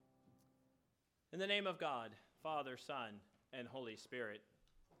In the name of God, Father, Son, and Holy Spirit.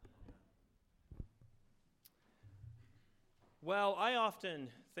 Well, I often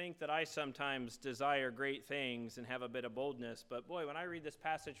think that I sometimes desire great things and have a bit of boldness, but boy, when I read this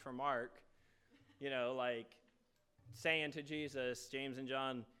passage from Mark, like saying to Jesus, James and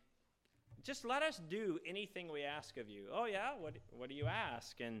John, just let us do anything we ask of you. Oh yeah, what do you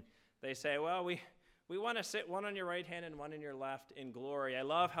ask? And they say, well, we want to sit one on your right hand and one on your left in glory. I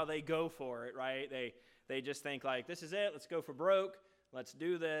love how they go for it, right? They just think like, this is it, let's go for broke, let's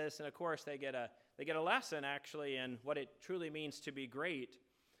do this. And of course they get a lesson actually in what it truly means to be great.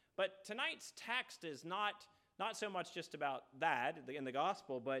 But tonight's text is not so much just about that in the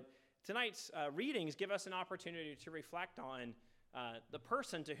gospel, but tonight's readings give us an opportunity to reflect on the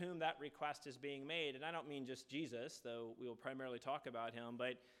person to whom that request is being made. And I don't mean just Jesus, though we will primarily talk about him,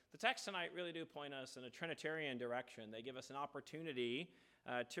 but the text tonight really do point us in a Trinitarian direction. They give us an opportunity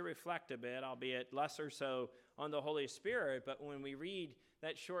to reflect a bit, albeit lesser so on the Holy Spirit. But when we read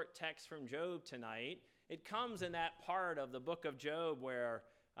that short text from Job tonight, it comes in that part of the book of Job where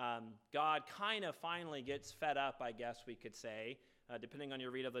God kind of finally gets fed up, I guess we could say, depending on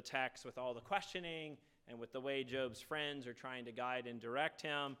your read of the text, with all the questioning and with the way Job's friends are trying to guide and direct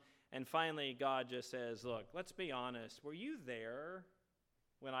him. And finally, God just says, look, let's be honest. Were you there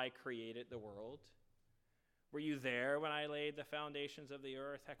when I created the world? Were you there when I laid the foundations of the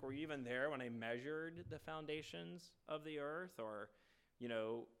earth? Heck, were you even there when I measured the foundations of the earth? Or,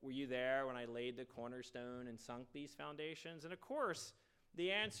 were you there when I laid the cornerstone and sunk these foundations? And of course,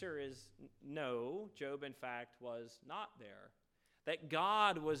 the answer is no. Job, in fact, was not there. That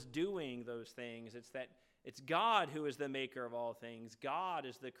God was doing those things. It's God who is the maker of all things. God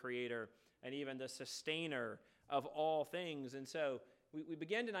is the creator and even the sustainer of all things. And so we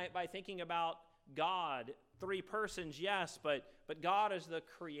begin tonight by thinking about God, three persons, yes, but God is the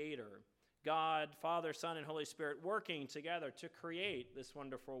creator. God, Father, Son, and Holy Spirit working together to create this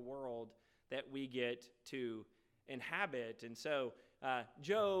wonderful world that we get to inhabit. And so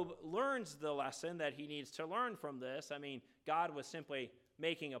Job learns the lesson that he needs to learn from this. I mean, God was simply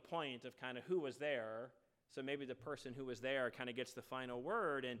making a point of kind of who was there. So maybe the person who was there kind of gets the final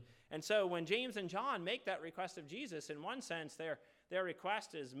word. And so when James and John make that request of Jesus, in one sense, their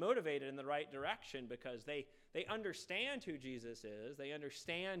request is motivated in the right direction because they understand who Jesus is. They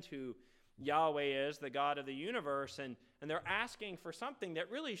understand who Yahweh is, the God of the universe. And they're asking for something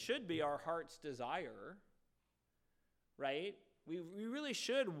that really should be our heart's desire, right? We really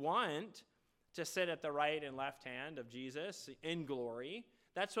should want to sit at the right and left hand of Jesus in glory.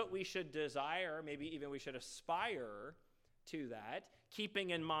 That's what we should desire. Maybe even we should aspire to that,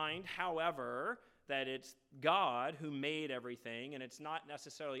 keeping in mind, however, that it's God who made everything, and it's not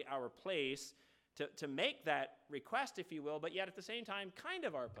necessarily our place to make that request, if you will, but yet at the same time, kind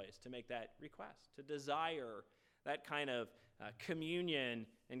of our place to make that request, to desire that kind of communion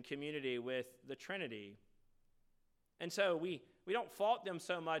and community with the Trinity. And so we don't fault them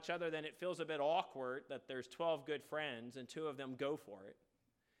so much other than it feels a bit awkward that there's 12 good friends and 2 of them go for it.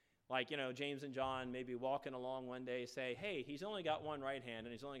 Like, James and John maybe walking along one day say, hey, he's only got one right hand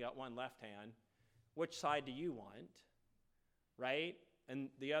and he's only got one left hand. Which side do you want? Right? And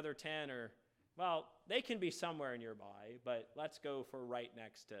the other 10 are, well, they can be somewhere nearby, but let's go for right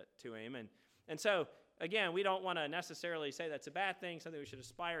next to him. And so, again, we don't want to necessarily say that's a bad thing, something we should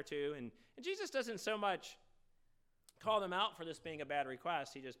aspire to. And Jesus doesn't so much call them out for this being a bad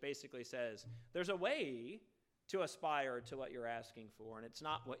request. He just basically says, there's a way to aspire to what you're asking for, and it's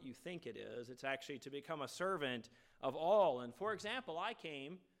not what you think it is. It's actually to become a servant of all. And for example, I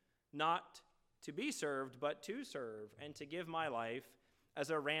came not to be served, but to serve, and to give my life as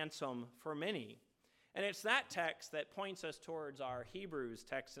a ransom for many. And it's that text that points us towards our Hebrews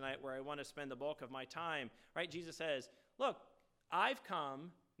text tonight, where I want to spend the bulk of my time, right? Jesus says, look, I've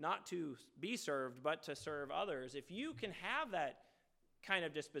come not to be served, but to serve others. If you can have that kind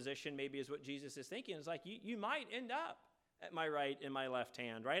of disposition, maybe is what Jesus is thinking, is like you might end up at my right and my left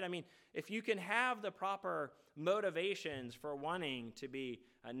hand, right? I mean, if you can have the proper motivations for wanting to be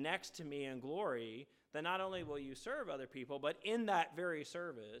next to me in glory, then not only will you serve other people, but in that very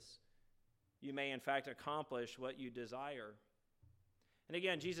service, you may in fact accomplish what you desire. And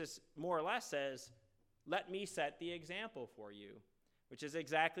again, Jesus more or less says, let me set the example for you, which is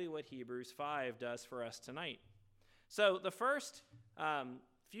exactly what Hebrews 5 does for us tonight. So the first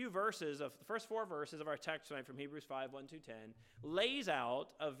four verses of our text tonight from Hebrews 5, 1 to 10, lays out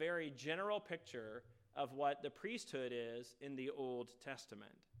a very general picture of what the priesthood is in the Old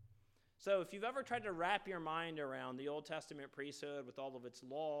Testament. So if you've ever tried to wrap your mind around the Old Testament priesthood with all of its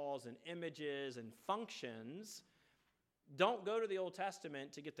laws and images and functions, don't go to the Old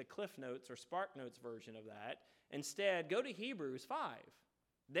Testament to get the Cliff Notes or Spark Notes version of that. Instead, go to Hebrews 5.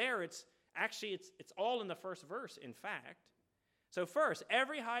 There it's all in the first verse, in fact. So first,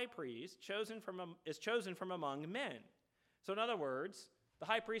 every high priest is chosen from among men. So in other words, the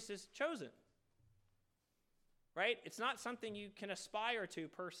high priest is chosen. Right? It's not something you can aspire to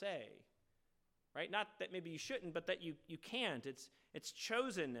per se. Right? Not that maybe you shouldn't, but that you can't. It's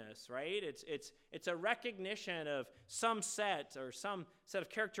chosenness, right? It's a recognition of some set of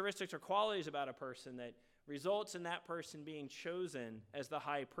characteristics or qualities about a person that results in that person being chosen as the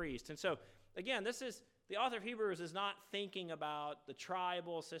high priest. And so, again, the author of Hebrews is not thinking about the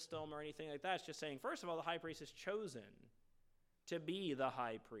tribal system or anything like that. It's just saying, first of all, the high priest is chosen to be the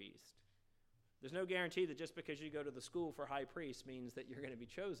high priest. There's no guarantee that just because you go to the school for high priest means that you're going to be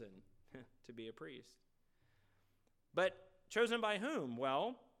chosen to be a priest. But chosen by whom?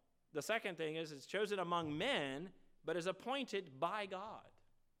 Well, the second thing is it's chosen among men, but is appointed by God.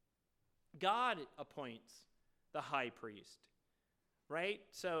 God appoints the high priest, right?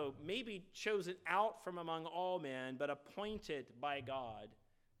 So maybe chosen out from among all men, but appointed by God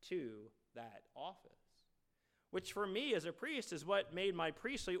to that office. Which for me as a priest is what made my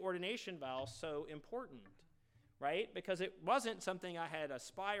priestly ordination vow so important, right? Because it wasn't something I had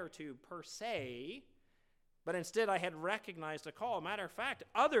aspired to per se, but instead I had recognized a call. Matter of fact,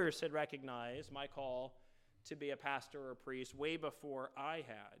 others had recognized my call to be a pastor or a priest way before I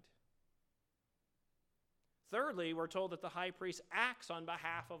had. Thirdly, we're told that the high priest acts on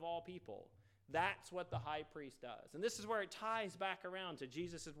behalf of all people. That's what the high priest does. And this is where it ties back around to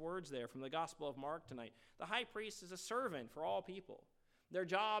Jesus' words there from the Gospel of Mark tonight. The high priest is a servant for all people. Their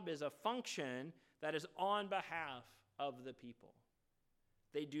job is a function that is on behalf of the people.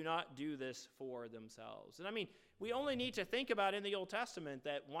 They do not do this for themselves. And I mean, we only need to think about in the Old Testament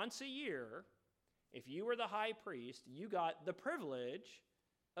that once a year, if you were the high priest, you got the privilege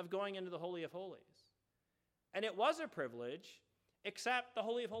of going into the Holy of Holies. And it was a privilege, except the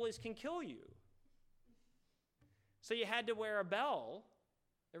Holy of Holies can kill you. So you had to wear a bell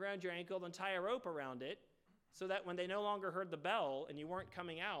around your ankle and tie a rope around it so that when they no longer heard the bell and you weren't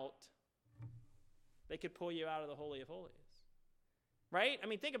coming out, they could pull you out of the Holy of Holies. Right? I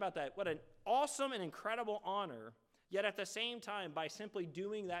mean, think about that. What an awesome and incredible honor, yet at the same time, by simply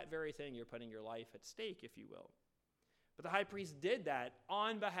doing that very thing, you're putting your life at stake, if you will. But the high priest did that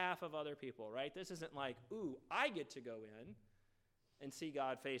on behalf of other people, right? This isn't like, ooh, I get to go in and see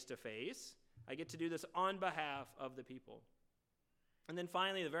God face to face. I get to do this on behalf of the people. And then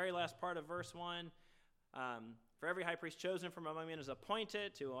finally, the very last part of verse 1, for every high priest chosen from among men is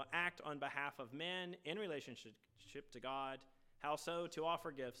appointed to act on behalf of men in relationship to God. How so? To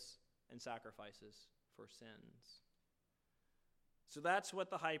offer gifts and sacrifices for sins. So that's what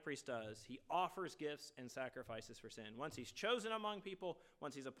the high priest does. He offers gifts and sacrifices for sin. Once he's chosen among people,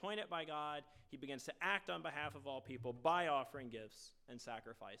 once he's appointed by God, he begins to act on behalf of all people by offering gifts and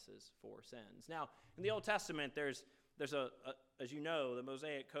sacrifices for sins. Now, in the Old Testament, there's as you know, the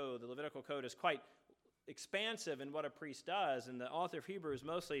Mosaic Code, the Levitical Code is quite expansive in what a priest does, and the author of Hebrews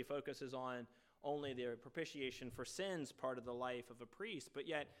mostly focuses on only the propitiation for sins part of the life of a priest. But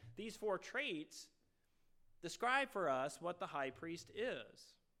yet, these four traits describe for us what the high priest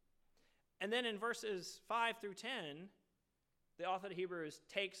is. And then in verses 5 through 10, the author of Hebrews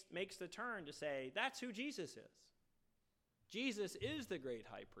makes the turn to say, that's who Jesus is. Jesus is the great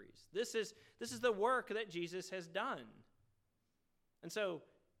high priest. This is the work that Jesus has done. And so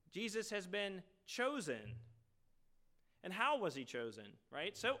Jesus has been chosen. And how was he chosen,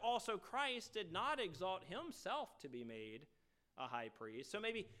 right? So also Christ did not exalt himself to be made a high priest. So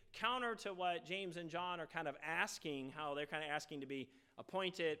maybe counter to what James and John are kind of asking, how they're kind of asking to be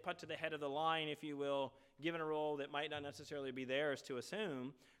appointed, put to the head of the line, if you will, given a role that might not necessarily be theirs to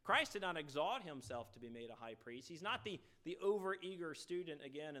assume. Christ did not exalt himself to be made a high priest. He's not the over-eager student,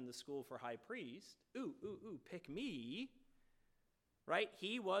 again, in the school for high priest. Ooh, pick me, right?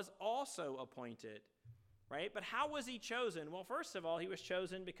 He was also appointed, right? But how was he chosen? Well, first of all, he was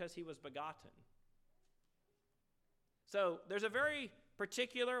chosen because he was begotten. So there's a very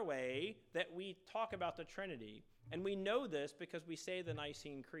particular way that we talk about the Trinity, and we know this because we say the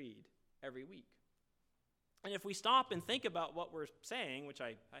Nicene Creed every week. And if we stop and think about what we're saying, which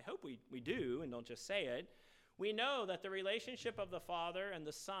I hope we do and don't just say it, we know that the relationship of the Father and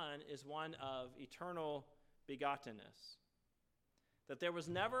the Son is one of eternal begottenness. That there was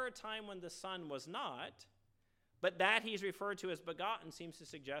never a time when the Son was not, but that he's referred to as begotten seems to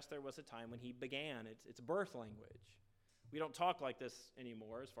suggest there was a time when he began. It's birth language. We don't talk like this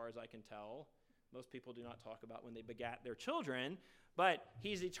anymore, as far as I can tell. Most people do not talk about when they begat their children, but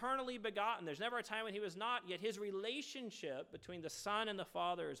he's eternally begotten. There's never a time when he was not, yet his relationship between the Son and the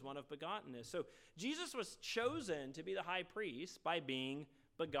Father is one of begottenness. So Jesus was chosen to be the high priest by being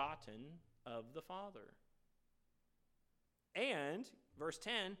begotten of the Father. And, verse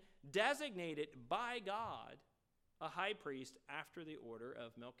 10, designated by God a high priest after the order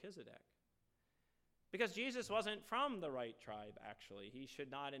of Melchizedek. Because Jesus wasn't from the right tribe, actually. He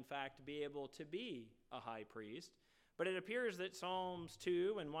should not, in fact, be able to be a high priest. But it appears that Psalms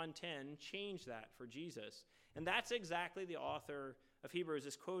 2 and 110 change that for Jesus. And that's exactly the author of Hebrews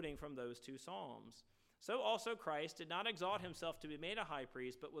is quoting from those two Psalms. So also Christ did not exalt himself to be made a high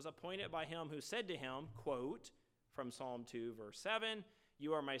priest, but was appointed by him who said to him, quote, from Psalm 2, verse 7,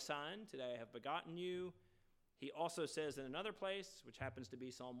 "You are my son, today I have begotten you." He also says in another place, which happens to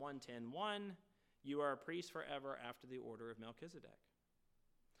be Psalm 110:1, "You are a priest forever after the order of Melchizedek."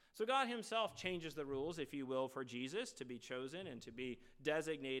 So God himself changes the rules, if you will, for Jesus to be chosen and to be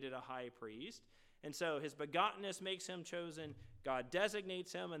designated a high priest. And so his begottenness makes him chosen, God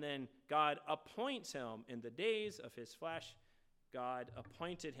designates him, and then God appoints him in the days of his flesh. God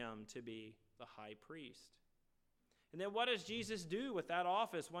appointed him to be the high priest. And then what does Jesus do with that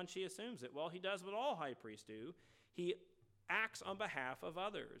office once he assumes it? Well, he does what all high priests do. He acts on behalf of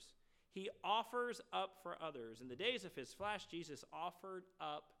others. He offers up for others. In the days of his flesh, Jesus offered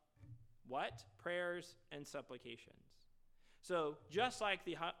up what? Prayers and supplications. So just like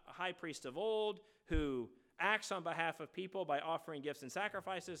the high priest of old who acts on behalf of people by offering gifts and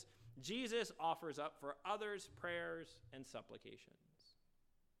sacrifices, Jesus offers up for others prayers and supplications.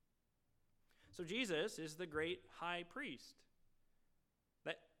 So Jesus is the great high priest.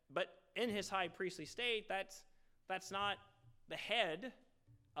 But in his high priestly state, that's not the head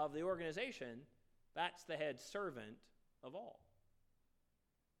of the organization. That's the head servant of all.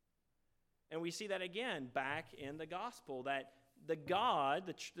 And we see that again back in the gospel, that the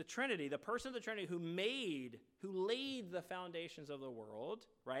God, the Trinity, the person of the Trinity who laid the foundations of the world,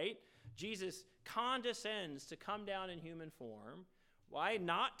 right? Jesus condescends to come down in human form. Why?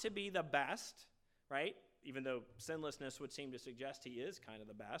 Not to be the best, right? Even though sinlessness would seem to suggest he is kind of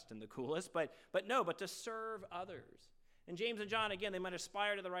the best and the coolest, but to serve others. And James and John, again, they might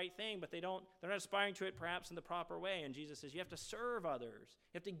aspire to the right thing, but they're not aspiring to it perhaps in the proper way. And Jesus says you have to serve others.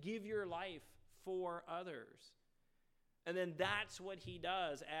 You have to give your life for others. And then that's what he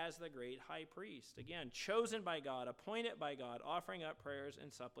does as the great high priest. Again, chosen by God, appointed by God, offering up prayers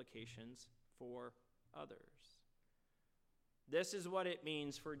and supplications for others. This is what it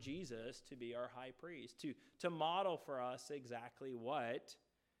means for Jesus to be our high priest, to model for us exactly what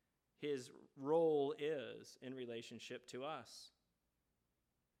his role is in relationship to us.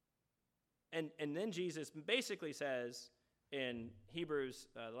 And then Jesus basically says in Hebrews,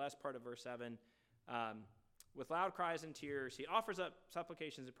 the last part of verse 7, with loud cries and tears, he offers up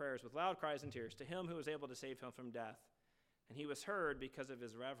supplications and prayers with loud cries and tears to him who was able to save him from death. And he was heard because of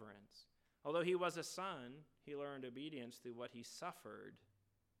his reverence. Although he was a son, he learned obedience through what he suffered.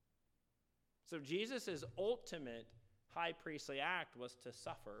 So Jesus' ultimate high priestly act was to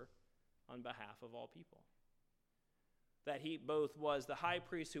suffer on behalf of all people. That he both was the high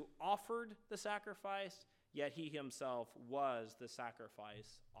priest who offered the sacrifice, yet he himself was the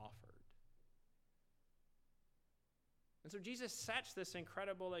sacrifice offered. And so Jesus sets this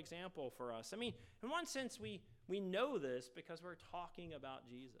incredible example for us. I mean, in one sense, we know this because we're talking about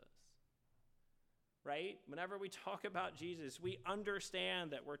Jesus. Right? Whenever we talk about Jesus, we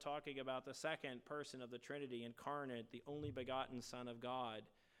understand that we're talking about the second person of the Trinity, incarnate, the only begotten Son of God.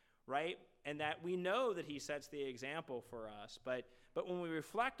 Right? And that we know that he sets the example for us. But when we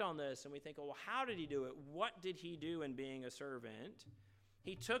reflect on this and we think, well, how did he do it? What did he do in being a servant?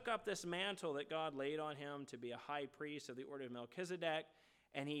 He took up this mantle that God laid on him to be a high priest of the order of Melchizedek,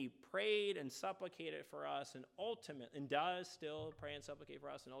 and he prayed and supplicated for us and does still pray and supplicate for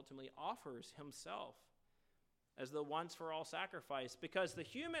us and ultimately offers himself as the once-for-all sacrifice, because the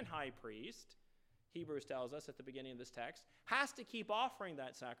human high priest, Hebrews tells us at the beginning of this text, has to keep offering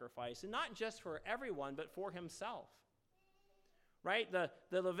that sacrifice, and not just for everyone, but for himself. Right? The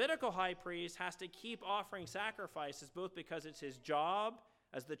Levitical high priest has to keep offering sacrifices, both because it's his job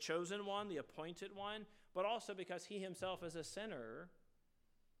as the chosen one, the appointed one, but also because he himself is a sinner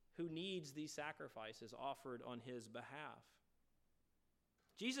who needs these sacrifices offered on his behalf.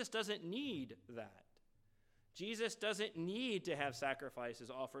 Jesus doesn't need that. Jesus doesn't need to have sacrifices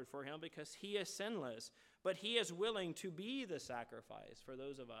offered for him because he is sinless, but he is willing to be the sacrifice for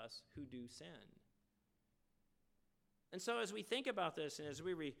those of us who do sin. And so as we think about this and as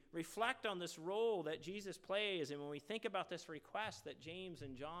we reflect on this role that Jesus plays, and when we think about this request that James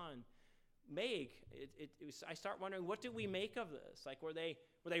and John make? I start wondering, what do we make of this? Like, were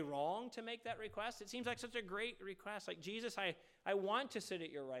they wrong to make that request? It seems like such a great request. Like, Jesus, I want to sit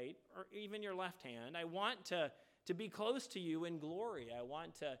at your right or even your left hand. I want to be close to you in glory. I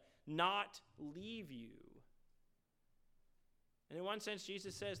want to not leave you. And in one sense,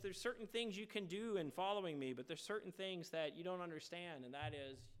 Jesus says there's certain things you can do in following me, but there's certain things that you don't understand, and that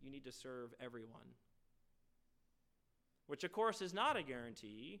is you need to serve everyone. Which, of course, is not a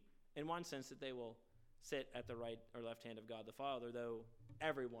guarantee in one sense that they will sit at the right or left hand of God the Father, though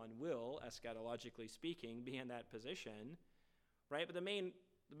everyone will, eschatologically speaking, be in that position, right? But the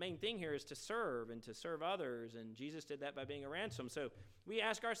main thing here is to serve and to serve others, and Jesus did that by being a ransom. So we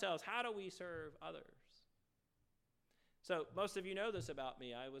ask ourselves, how do we serve others? So most of you know this about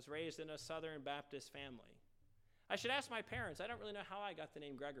me. I was raised in a Southern Baptist family. I should ask my parents. I don't really know how I got the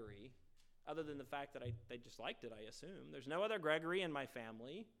name Gregory, other than the fact that they just liked it, I assume. There's no other Gregory in my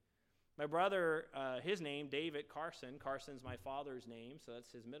family. My brother, his name, David Carson. Carson's my father's name, so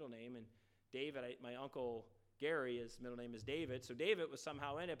that's his middle name. And David, my uncle Gary, his middle name is David. So David was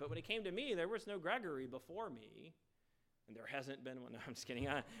somehow in it. But when it came to me, there was no Gregory before me. And there hasn't been one. No, I'm just kidding.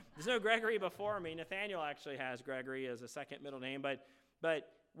 There's no Gregory before me. Nathaniel actually has Gregory as a second middle name. But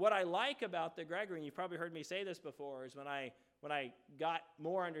what I like about the Gregory, and you've probably heard me say this before, is when I got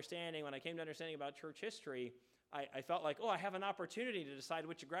more understanding, when I came to understanding about church history, I felt like, I have an opportunity to decide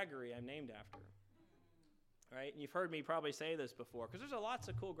which Gregory I'm named after. Right? And you've heard me probably say this before, because there's lots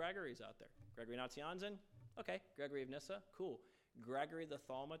of cool Gregories out there. Gregory Nazianzen? Okay. Gregory of Nyssa? Cool. Gregory the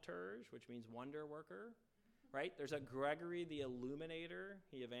Thaumaturge, which means wonder worker. Right? There's a Gregory the Illuminator.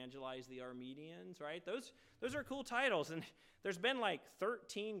 He evangelized the Armenians, right? Those are cool titles. And there's been like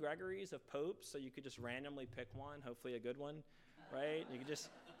 13 Gregories of popes, so you could just randomly pick one, hopefully a good one, right? You could just,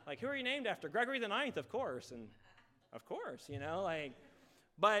 who are you named after? Gregory the Ninth, of course. And of course,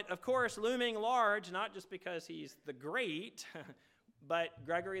 but of course, looming large, not just because he's the great, but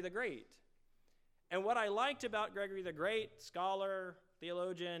Gregory the Great. And what I liked about Gregory the Great, scholar,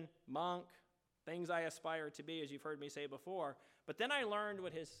 theologian, monk, things I aspire to be, as you've heard me say before. But then I learned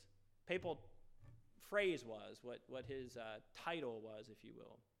what his papal phrase was, what his title was, if you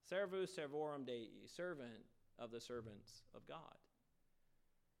will. Servus servorum Dei, servant of the servants of God.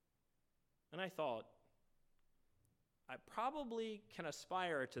 And I thought, I probably can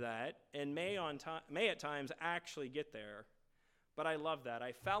aspire to that and may at times actually get there. But I love that.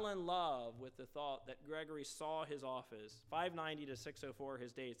 I fell in love with the thought that Gregory saw his office, 590 to 604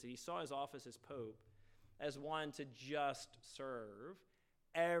 his dates, that he saw his office as Pope as one to just serve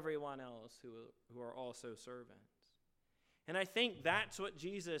everyone else who are also servants. And I think that's what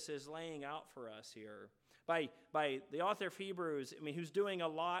Jesus is laying out for us here. By the author of Hebrews, who's doing a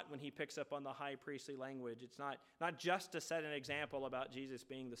lot when he picks up on the high priestly language. It's not just to set an example about Jesus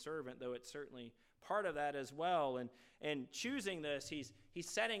being the servant, though it's certainly part of that as well. And choosing this, he's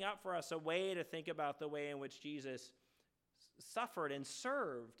setting up for us a way to think about the way in which Jesus suffered and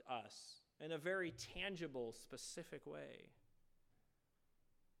served us in a very tangible, specific way.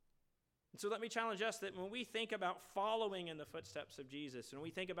 And so let me challenge us that when we think about following in the footsteps of Jesus, when we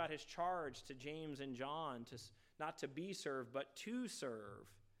think about his charge to James and John, not to be served, but to serve,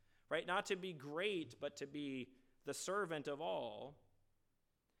 right? Not to be great, but to be the servant of all.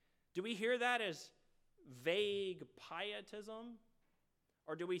 Do we hear that as vague pietism,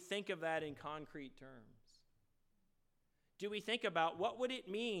 or do we think of that in concrete terms? Do we think about what would it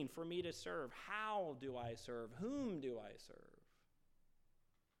mean for me to serve? How do I serve? Whom do I serve?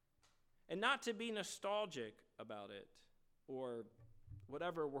 And not to be nostalgic about it, or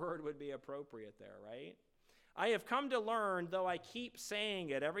whatever word would be appropriate there, right? I have come to learn, though I keep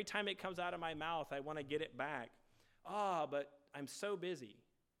saying it, every time it comes out of my mouth, I want to get it back. But I'm so busy.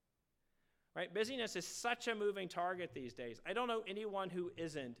 Right? Busyness is such a moving target these days. I don't know anyone who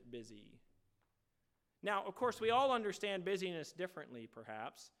isn't busy. Now, of course, we all understand busyness differently,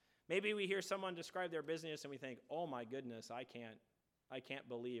 perhaps. Maybe we hear someone describe their busyness and we think, oh my goodness, I can't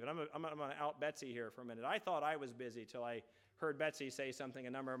believe it. I'm going to out Betsy here for a minute. I thought I was busy till I heard Betsy say something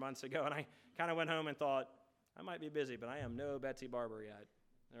a number of months ago, and I kind of went home and thought, I might be busy, but I am no Betsy Barber yet.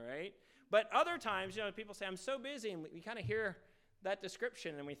 All right? But other times, people say, I'm so busy, and we kind of hear that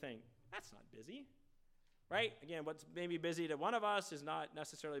description, and we think, that's not busy. Right? Again, what's maybe busy to one of us is not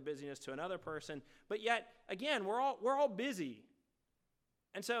necessarily busyness to another person, but yet, again, we're all busy.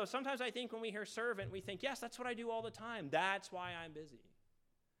 And so sometimes I think when we hear servant, we think, yes, that's what I do all the time. That's why I'm busy.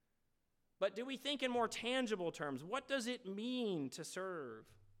 But do we think in more tangible terms? What does it mean to serve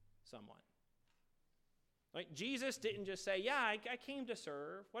someone? Like Jesus didn't just say, yeah, I came to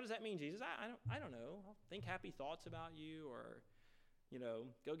serve. What does that mean, Jesus? I don't know. I'll think happy thoughts about you, or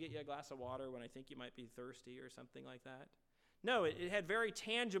go get you a glass of water when I think you might be thirsty or something like that. No, it had very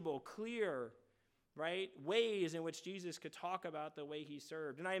tangible, clear, right, ways in which Jesus could talk about the way he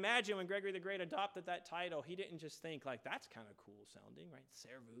served. And I imagine when Gregory the Great adopted that title, he didn't just think like, that's kind of cool sounding, right?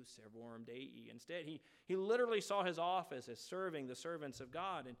 Servus servorum Dei. Instead, he literally saw his office as serving the servants of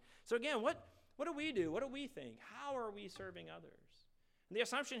God. And so again, what do we do? What do we think? How are we serving others? And the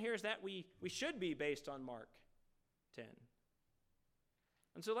assumption here is that we should be based on Mark 10.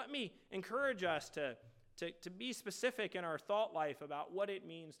 And so let me encourage us to be specific in our thought life about what it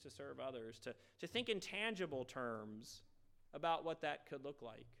means to serve others, to think in tangible terms about what that could look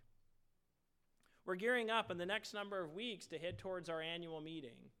like. We're gearing up in the next number of weeks to head towards our annual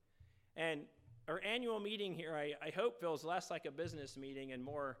meeting. And our annual meeting here, I hope, feels less like a business meeting and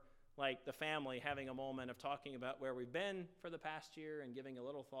more like the family having a moment of talking about where we've been for the past year and giving a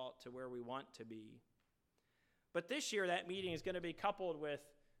little thought to where we want to be. But this year, that meeting is going to be coupled with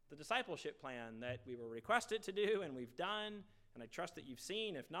the discipleship plan that we were requested to do and we've done, and I trust that you've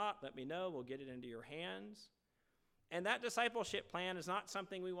seen. If not, let me know. We'll get it into your hands. And that discipleship plan is not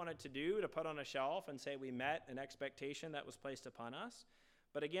something we wanted to do to put on a shelf and say we met an expectation that was placed upon us.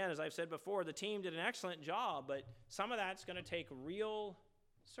 But again, as I've said before, the team did an excellent job, but some of that's going to take real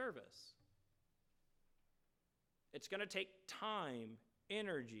service. It's going to take time,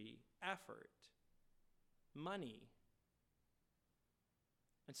 energy, effort, money.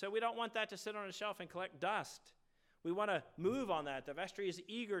 And so we don't want that to sit on a shelf and collect dust. We want to move on that. The vestry is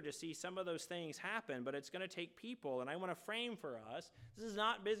eager to see some of those things happen, but it's going to take people. And I want to frame for us, this is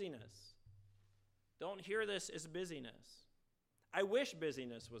not busyness. Don't hear this as busyness. I wish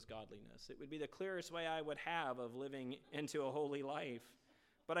busyness was godliness. It would be the clearest way I would have of living into a holy life,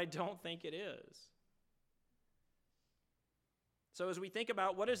 but I don't think it is. So as we think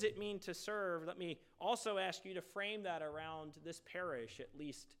about what does it mean to serve, let me also ask you to frame that around this parish, at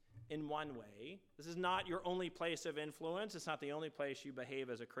least in one way. This is not your only place of influence. It's not the only place you behave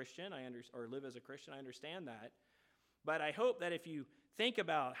as a Christian or live as a Christian. I understand that. But I hope that if you think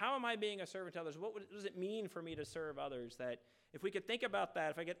about how am I being a servant to others, what does it mean for me to serve others, that if we could think about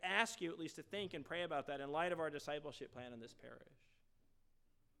that, if I could ask you at least to think and pray about that in light of our discipleship plan in this parish.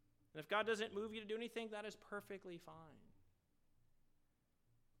 And if God doesn't move you to do anything, that is perfectly fine.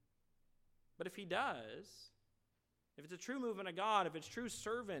 But if he does, if it's a true movement of God, if it's true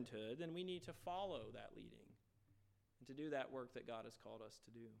servanthood, then we need to follow that leading and to do that work that God has called us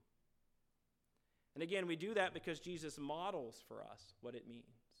to do. And again, we do that because Jesus models for us what it means.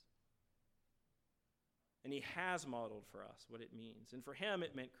 And he has modeled for us what it means. And for him,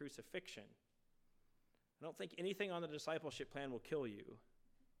 it meant crucifixion. I don't think anything on the discipleship plan will kill you.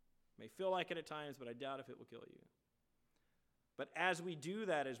 It may feel like it at times, but I doubt if it will kill you. But as we do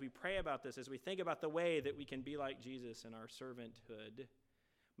that, as we pray about this, as we think about the way that we can be like Jesus in our servanthood,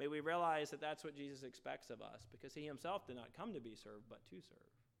 may we realize that that's what Jesus expects of us, because he himself did not come to be served, but to serve.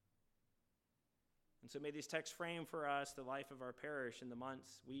 And so may these texts frame for us the life of our parish in the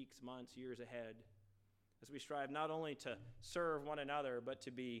months, weeks, months, years ahead, as we strive not only to serve one another, but to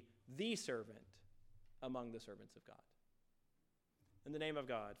be the servant among the servants of God. In the name of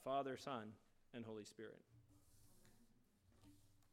God, Father, Son, and Holy Spirit.